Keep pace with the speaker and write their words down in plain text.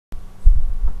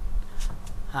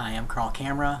Hi, I'm Carl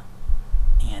Camera,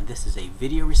 and this is a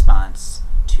video response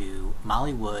to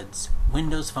Molly Wood's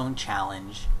Windows Phone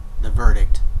Challenge, the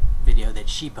verdict video that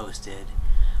she posted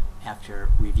after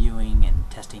reviewing and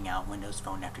testing out Windows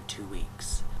Phone after 2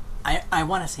 weeks. I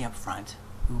want to say up front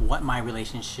what my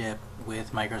relationship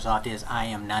with Microsoft is. I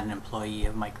am not an employee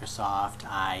of Microsoft.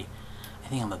 I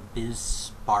think I'm a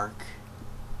BizSpark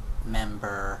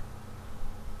member.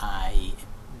 I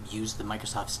use the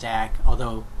Microsoft stack,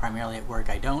 although primarily at work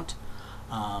I don't.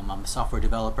 I'm a software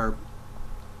developer,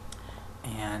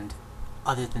 and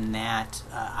other than that,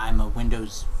 I'm a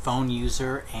Windows Phone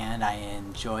user and I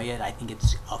enjoy it. I think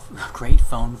it's a great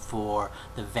phone for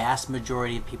the vast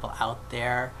majority of people out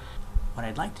there. What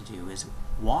I'd like to do is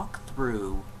walk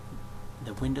through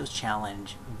the Windows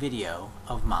Challenge video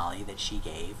of Molly that she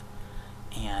gave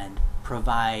and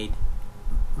provide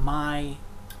my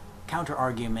counter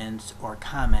arguments or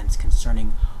comments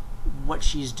concerning what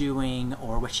she's doing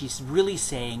or what she's really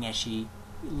saying as she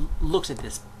looks at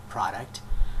this product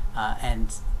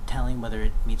and telling whether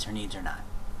it meets her needs or not.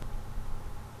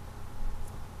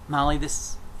 Molly,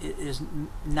 this is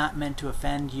not meant to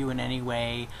offend you in any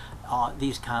way.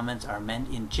 These comments are meant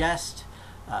in jest.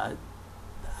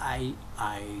 I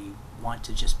want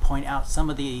to just point out some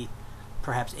of the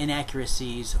perhaps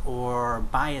inaccuracies or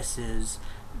biases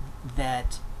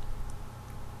that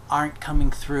aren't coming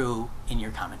through in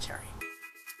your commentary.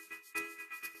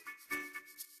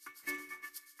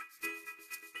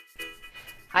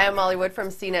 Hi, I'm Molly Wood from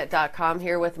CNET.com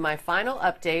here with my final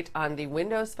update on the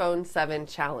Windows Phone 7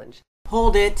 challenge.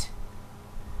 Hold it.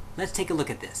 Let's take a look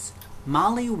at this.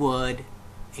 Molly Wood,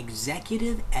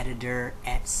 executive editor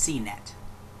at CNET,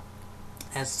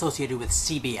 associated with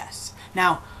CBS.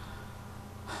 Now,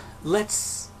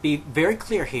 let's be very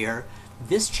clear here.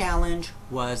 This challenge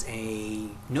was a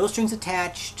no strings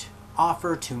attached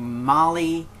offer to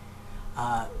Molly.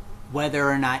 Whether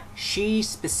or not she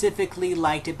specifically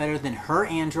liked it better than her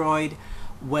Android,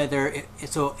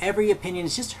 so every opinion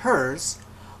is just hers,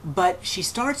 but she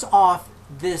starts off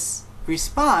this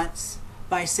response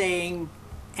by saying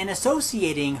and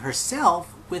associating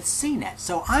herself with CNET.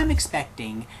 So I'm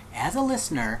expecting, as a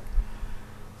listener,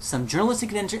 some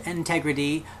journalistic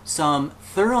integrity, some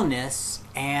thoroughness,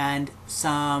 and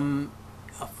some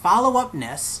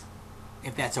follow-upness,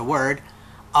 if that's a word,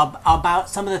 about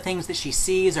some of the things that she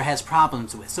sees or has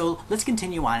problems with. So let's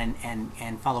continue on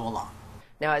and follow along.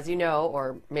 Now, as you know,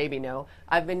 or maybe know,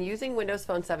 I've been using Windows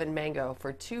Phone 7 Mango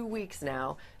for 2 weeks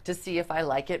now to see if I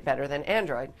like it better than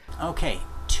Android. Okay,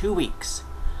 2 weeks.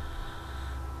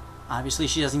 Obviously,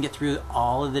 she doesn't get through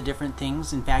all of the different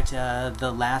things. In fact, the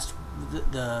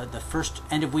first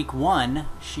end of week 1,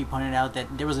 she pointed out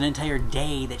that there was an entire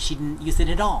day that she didn't use it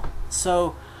at all.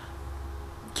 So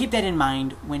keep that in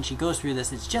mind when she goes through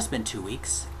this. It's just been 2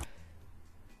 weeks.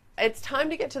 It's time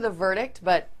to get to the verdict,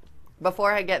 but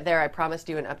before I get there, I promised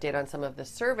you an update on some of the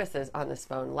services on this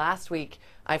phone. Last week,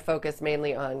 I focused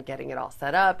mainly on getting it all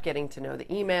set up, getting to know the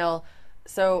email.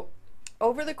 So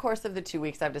over the course of the 2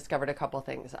 weeks, I've discovered a couple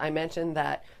things. I mentioned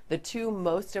that the 2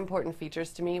 most important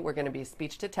features to me were going to be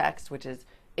speech to text, which is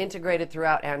integrated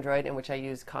throughout Android and which I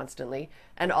use constantly,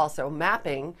 and also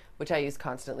mapping, which I use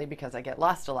constantly because I get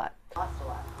lost a lot.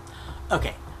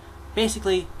 Okay,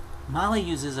 basically, Molly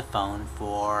uses a phone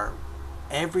for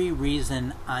every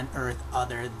reason on earth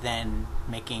other than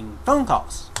making phone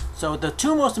calls. So the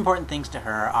 2 most important things to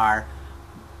her are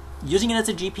using it as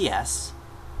a GPS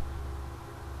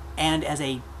and as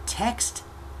a text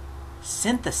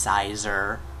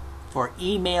synthesizer for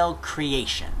email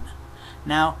creation.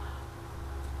 Now,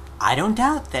 I don't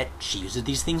doubt that she uses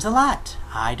these things a lot.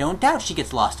 I don't doubt she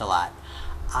gets lost a lot.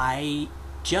 I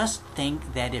just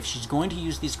think that if she's going to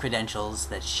use these credentials,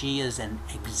 that she is an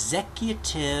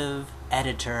executive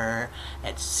editor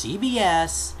at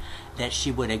CBS, that she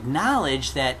would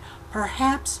acknowledge that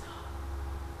perhaps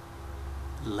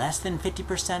less than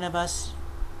 50% of us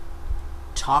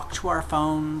talk to our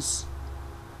phones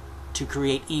to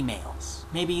create emails.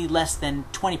 Maybe less than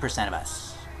 20% of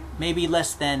us. Maybe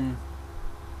less than,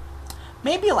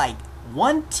 maybe like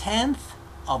 1/10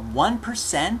 of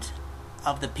 1%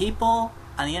 of the people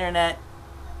on the internet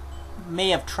may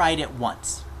have tried it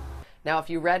once. Now, if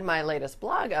you read my latest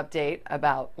blog update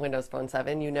about Windows Phone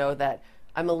 7, you know that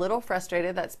I'm a little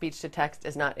frustrated that speech to text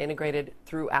is not integrated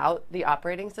throughout the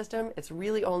operating system. It's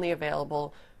really only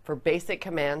available for basic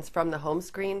commands from the home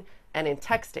screen and in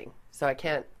texting. So I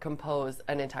can't compose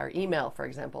an entire email, for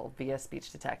example, via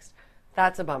speech to text.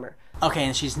 That's a bummer. Okay,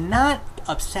 and she's not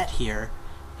upset here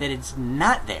that it's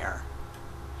not there.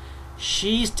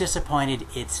 She's disappointed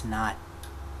it's not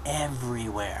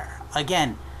everywhere.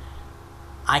 Again,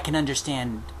 I can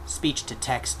understand speech to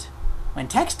text when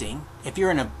texting. If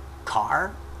you're in a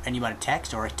car and you want to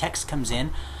text, or a text comes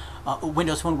in,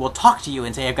 Windows Phone will talk to you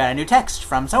and say, I've got a new text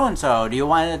from so-and-so. Do you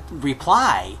want to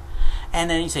reply? And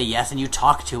then you say yes, and you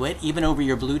talk to it, even over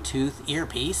your Bluetooth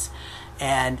earpiece,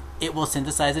 and it will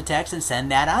synthesize a text and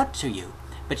send that out to you.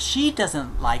 But she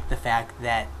doesn't like the fact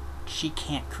that she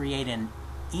can't create an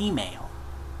email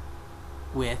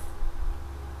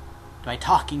by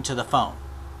talking to the phone.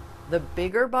 The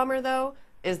bigger bummer, though,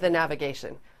 is the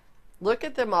navigation. Look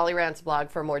at the Molly Rants blog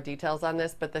for more details on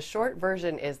this, but the short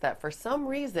version is that for some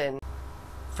reason,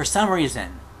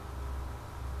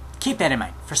 keep that in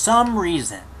mind, for some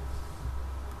reason,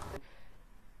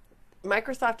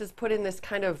 Microsoft has put in this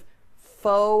kind of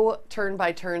faux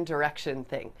turn-by-turn direction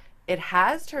thing. It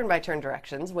has turn-by-turn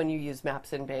directions when you use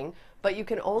Maps in Bing, but you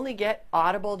can only get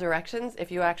audible directions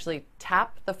if you actually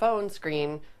tap the phone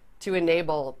screen to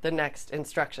enable the next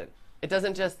instruction. It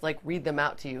doesn't just like read them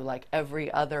out to you like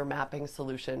every other mapping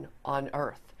solution on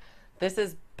Earth. This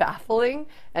is baffling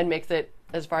and makes it,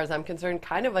 as far as I'm concerned,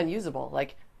 kind of unusable.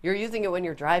 Like, you're using it when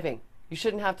you're driving. You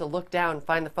shouldn't have to look down,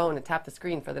 find the phone, and tap the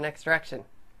screen for the next direction.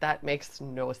 That makes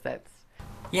no sense.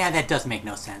 Yeah, that does make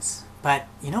no sense. But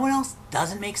you know what else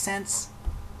doesn't make sense?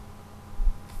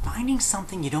 Finding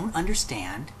something you don't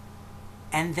understand,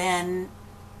 and then,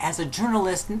 as a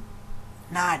journalist,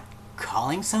 not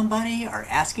calling somebody or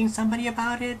asking somebody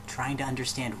about it, trying to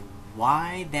understand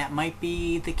why that might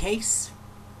be the case.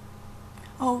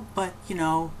 Oh, but you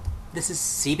know, this is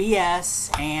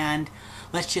CBS, and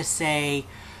let's just say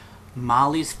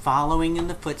Molly's following in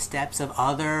the footsteps of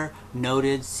other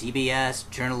noted CBS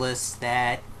journalists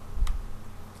that,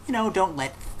 you know, don't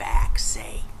let facts,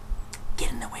 say,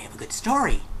 get in the way of a good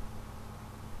story.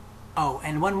 Oh,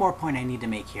 and one more point I need to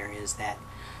make here is that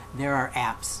there are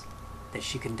apps that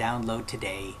she can download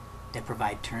today that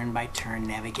provide turn-by-turn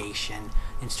navigation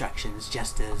instructions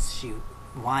just as she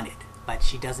wanted. But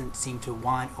she doesn't seem to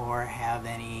want or have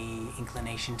any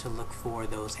inclination to look for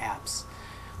those apps.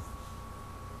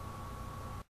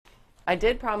 I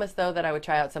did promise, though, that I would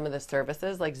try out some of the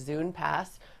services like Zune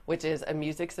Pass, which is a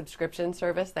music subscription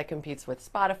service that competes with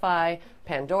Spotify,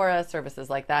 Pandora, services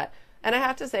like that. And I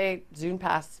have to say, Zune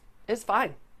Pass is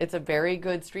fine. It's a very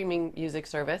good streaming music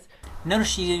service. Notice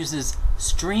she uses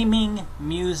streaming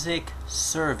music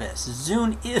service.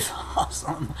 Zune is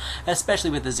awesome,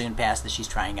 especially with the Zune Pass that she's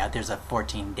trying out. There's a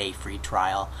 14-day free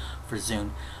trial for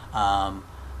Zune.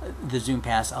 The Zune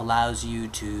Pass allows you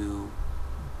to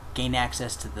gain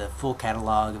access to the full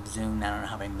catalog of Zune. I don't know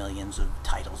how many millions of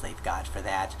titles they've got for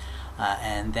that.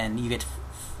 And then you get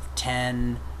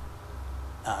 10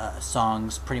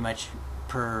 songs pretty much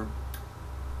per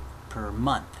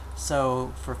month.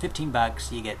 So for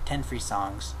 $15 you get 10 free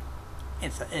songs.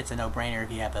 It's a no-brainer.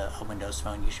 If you have a Windows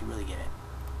Phone, you should really get it.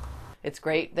 It's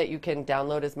great that you can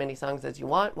download as many songs as you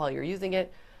want while you're using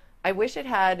it. I wish it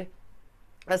had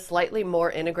a slightly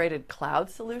more integrated cloud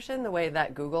solution the way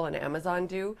that Google and Amazon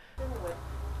do.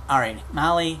 Alright,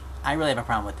 Molly, I really have a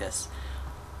problem with this.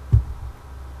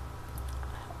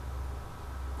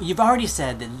 You've already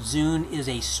said that Zune is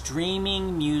a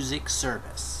streaming music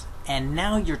service. And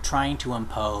now you're trying to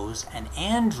impose an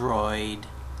Android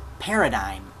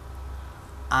paradigm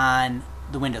on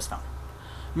the Windows Phone.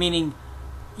 Meaning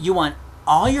you want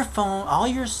all your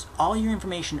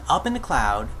information up in the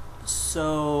cloud,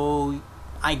 so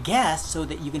I guess so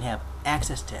that you can have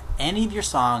access to any of your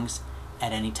songs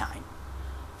at any time.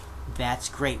 That's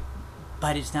great,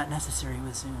 but it's not necessary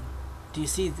with Zune. Do you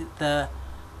see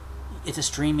it's a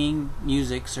streaming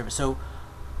music service. So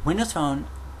Windows Phone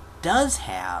does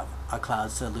have a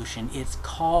cloud solution. It's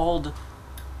called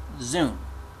Zune.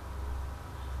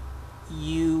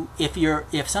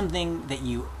 If something that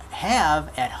you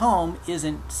have at home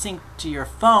isn't synced to your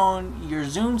phone, your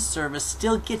Zune service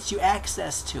still gets you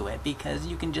access to it because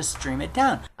you can just stream it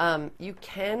down. You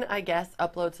can, I guess,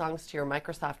 upload songs to your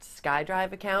Microsoft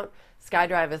SkyDrive account.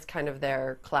 SkyDrive is kind of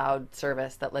their cloud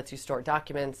service that lets you store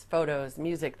documents, photos,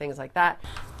 music, things like that.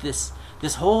 This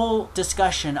whole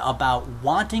discussion about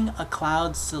wanting a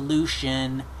cloud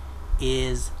solution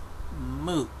is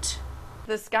moot.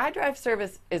 The SkyDrive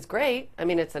service is great. I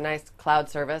mean, it's a nice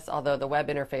cloud service, although the web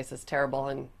interface is terrible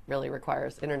and really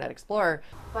requires Internet Explorer.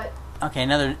 But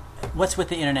okay, what's with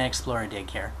the Internet Explorer dig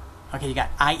here? Okay, you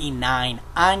got IE9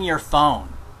 on your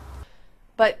phone.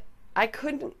 But I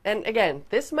couldn't, and again,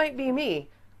 this might be me,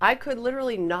 I could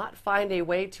literally not find a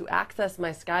way to access my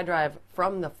SkyDrive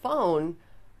from the phone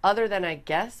other than, I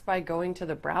guess, by going to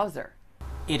the browser.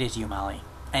 It is you, Molly.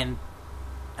 And,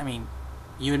 I mean,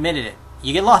 you admitted it.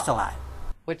 You get lost a lot.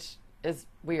 Which is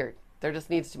weird. There just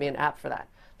needs to be an app for that.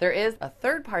 There is a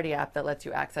third-party app that lets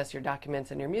you access your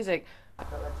documents and your music.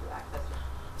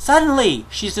 Suddenly,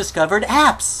 she's discovered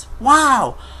apps.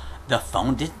 Wow! The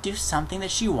phone didn't do something that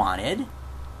she wanted,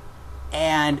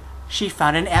 and she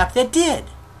found an app that did.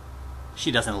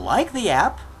 She doesn't like the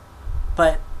app,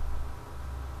 but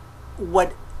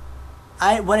what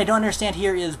I don't understand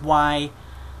here is why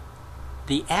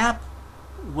the app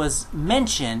was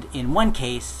mentioned in one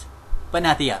case, but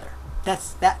not the other.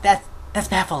 That's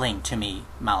baffling to me,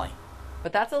 Molly.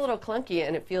 But that's a little clunky,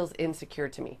 and it feels insecure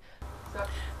to me.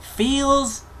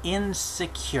 Feels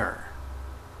insecure.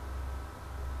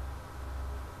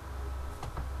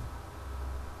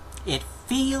 It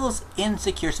feels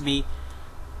insecure to be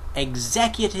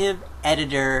executive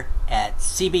editor at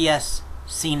CBS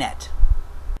CNET.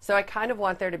 So I kind of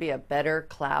want there to be a better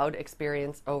cloud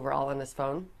experience overall on this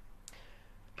phone.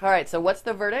 All right, so what's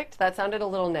the verdict? That sounded a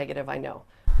little negative, I know.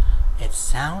 It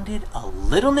sounded a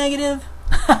little negative?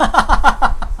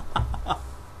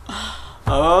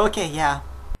 Okay, yeah.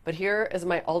 But here is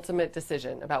my ultimate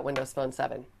decision about Windows Phone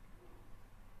 7.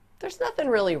 There's nothing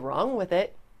really wrong with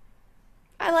it.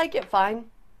 I like it fine.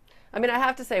 I mean, I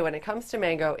have to say, when it comes to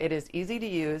Mango, it is easy to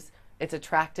use, it's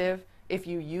attractive. If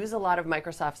you use a lot of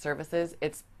Microsoft services,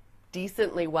 it's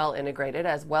decently well integrated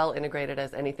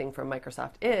as anything from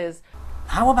Microsoft is.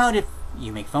 How about if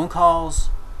you make phone calls,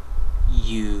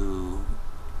 you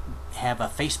have a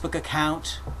Facebook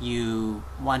account, you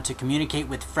want to communicate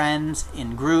with friends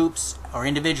in groups or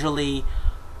individually?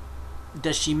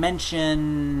 Does she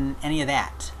mention any of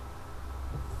that?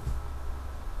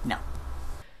 No.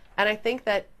 And I think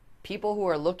that people who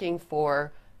are looking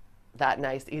for that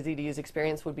nice, easy-to-use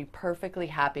experience would be perfectly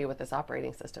happy with this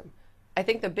operating system. I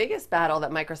think the biggest battle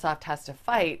that Microsoft has to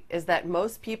fight is that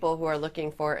most people who are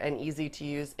looking for an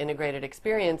easy-to-use integrated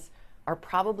experience are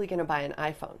probably going to buy an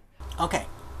iPhone. Okay,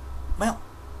 well,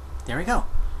 there we go.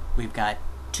 We've got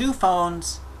two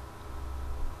phones,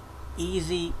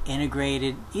 easy to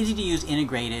use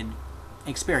integrated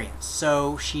experience.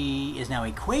 So she is now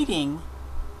equating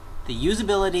the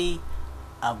usability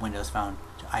of Windows Phone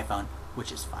to iPhone,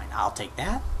 which is fine. I'll take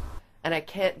that. And I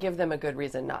can't give them a good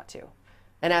reason not to.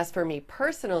 And as for me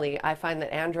personally, I find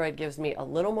that Android gives me a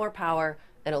little more power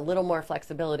and a little more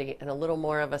flexibility and a little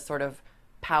more of a sort of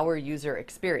power user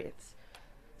experience.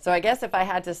 So I guess if I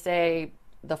had to say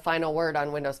the final word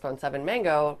on Windows Phone 7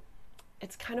 Mango,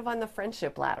 it's kind of on the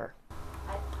friendship ladder.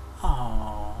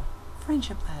 Oh,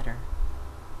 friendship ladder.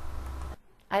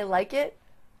 I like it,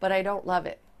 but I don't love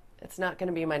it. It's not going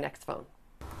to be my next phone.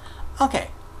 Okay,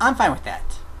 I'm fine with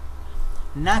that.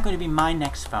 Not going to be my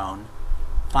next phone.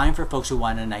 Fine for folks who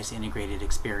want a nice integrated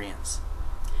experience.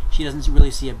 She doesn't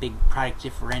really see a big product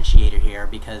differentiator here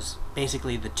because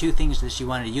basically the two things that she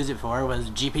wanted to use it for was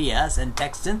GPS and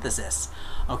text synthesis.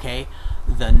 Okay,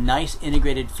 the nice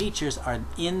integrated features are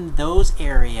in those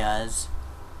areas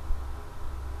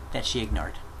that she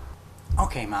ignored.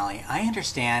 Okay, Molly, I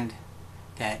understand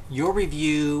that your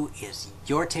review is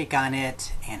your take on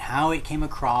it and how it came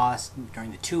across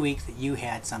during the 2 weeks that you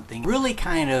had something really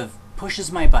kind of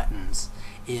pushes my buttons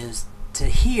is to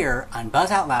hear on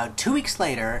Buzz Out Loud 2 weeks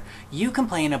later you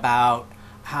complain about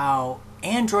how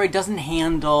Android doesn't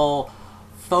handle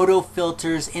photo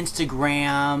filters,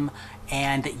 Instagram,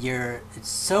 and that it's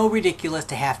so ridiculous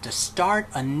to have to start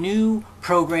a new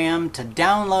program to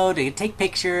download, to take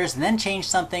pictures, and then change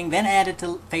something, then add it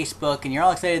to Facebook, and you're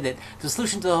all excited that the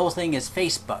solution to the whole thing is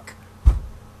Facebook.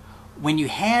 When you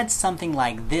had something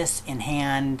like this in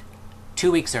hand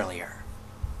 2 weeks earlier.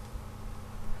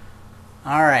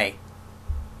 Alright,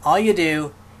 all you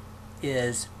do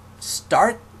is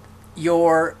start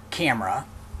your camera,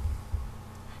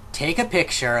 take a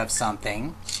picture of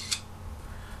something,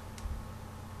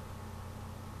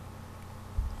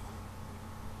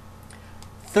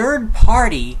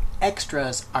 third-party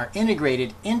extras are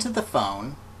integrated into the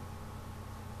phone.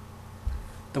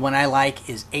 The one I like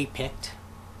is APICT.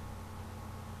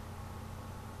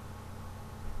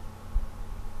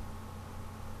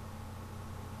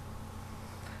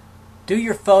 Do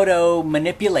your photo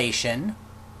manipulation.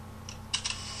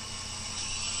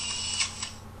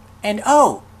 And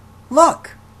oh,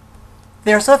 look!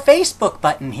 There's a Facebook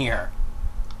button here.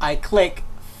 I click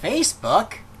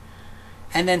Facebook,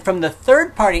 and then from the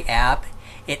third-party app,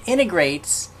 it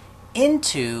integrates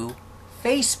into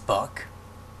Facebook,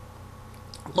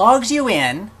 logs you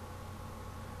in,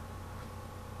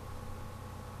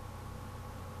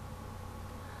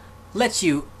 lets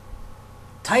you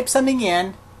type something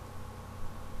in,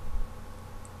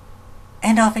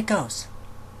 and off it goes.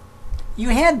 You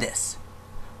had this.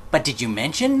 But did you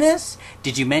mention this?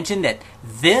 Did you mention that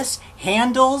this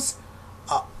handles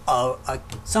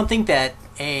something that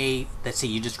let's see,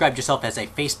 you described yourself as a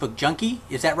Facebook junkie,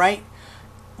 is that right?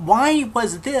 Why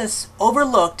was this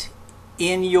overlooked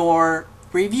in your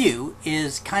review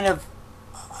is kind of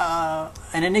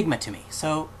an enigma to me.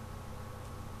 So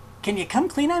can you come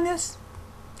clean on this?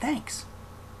 Thanks.